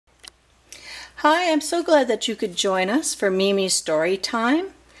Hi, I'm so glad that you could join us for Mimi's Story Time.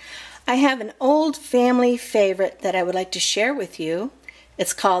 I have an old family favorite that I would like to share with you.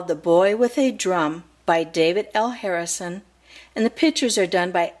 It's called The Boy with a Drum by David L. Harrison, and the pictures are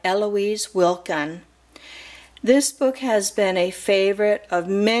done by Eloise Wilkin. This book has been a favorite of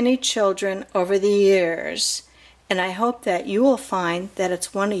many children over the years, and I hope that you will find that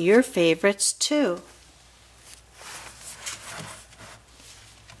it's one of your favorites too.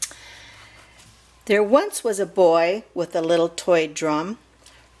 There once was a boy with a little toy drum.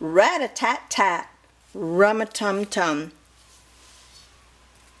 Rat-a-tat-tat, rum-a-tum-tum.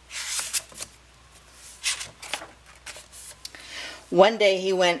 One day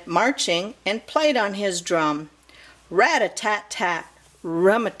he went marching and played on his drum. Rat-a-tat-tat,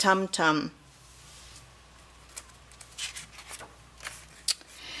 rum-a-tum-tum.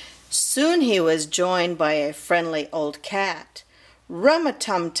 Soon he was joined by a friendly old cat.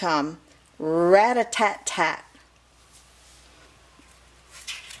 Rum-a-tum-tum, rat-a-tat-tat.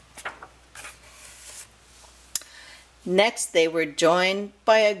 Next they were joined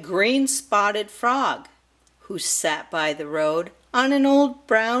by a green-spotted frog who sat by the road on an old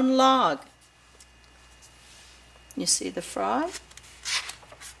brown log. You see the frog?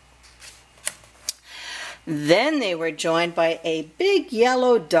 Then they were joined by a big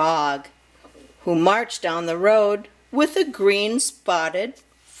yellow dog who marched down the road with a green-spotted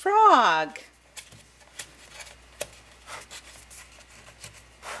frog.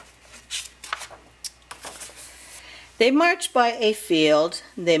 They marched by a field,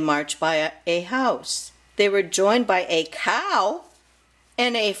 they marched by a house. They were joined by a cow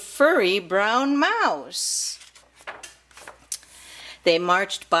and a furry brown mouse. They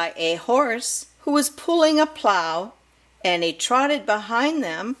marched by a horse who was pulling a plow, and he trotted behind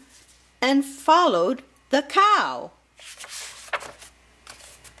them and followed the cow.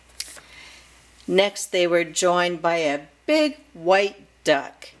 Next they were joined by a big white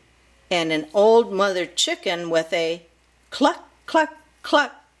duck and an old mother chicken with a cluck, cluck,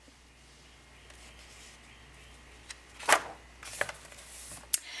 cluck.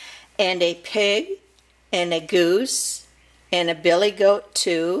 And a pig and a goose and a billy goat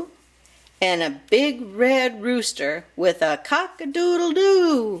too, and a big red rooster with a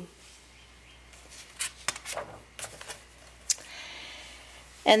cock-a-doodle-doo.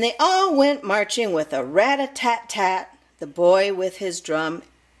 And they all went marching with a rat-a-tat-tat, the boy with his drum,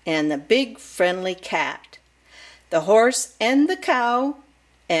 and the big friendly cat, the horse and the cow,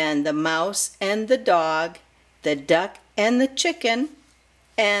 and the mouse and the dog, the duck and the chicken,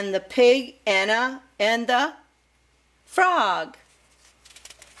 and the pig and the frog.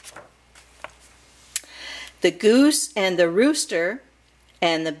 The goose and the rooster,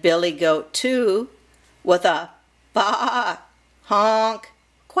 and the billy goat too, with a baa, honk,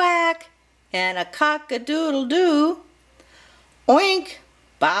 quack, and a cock-a-doodle-doo, oink,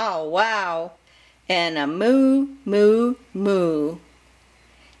 bow wow, and a moo, moo, moo,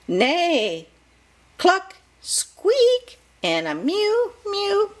 neigh, cluck, squeak, and a mew,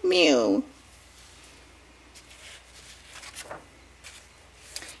 mew, mew.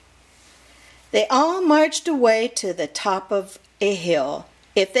 They all marched away to the top of a hill.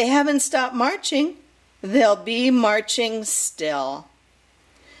 If they haven't stopped marching, they'll be marching still.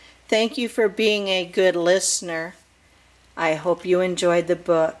 Thank you for being a good listener. I hope you enjoyed the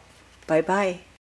book. Bye-bye.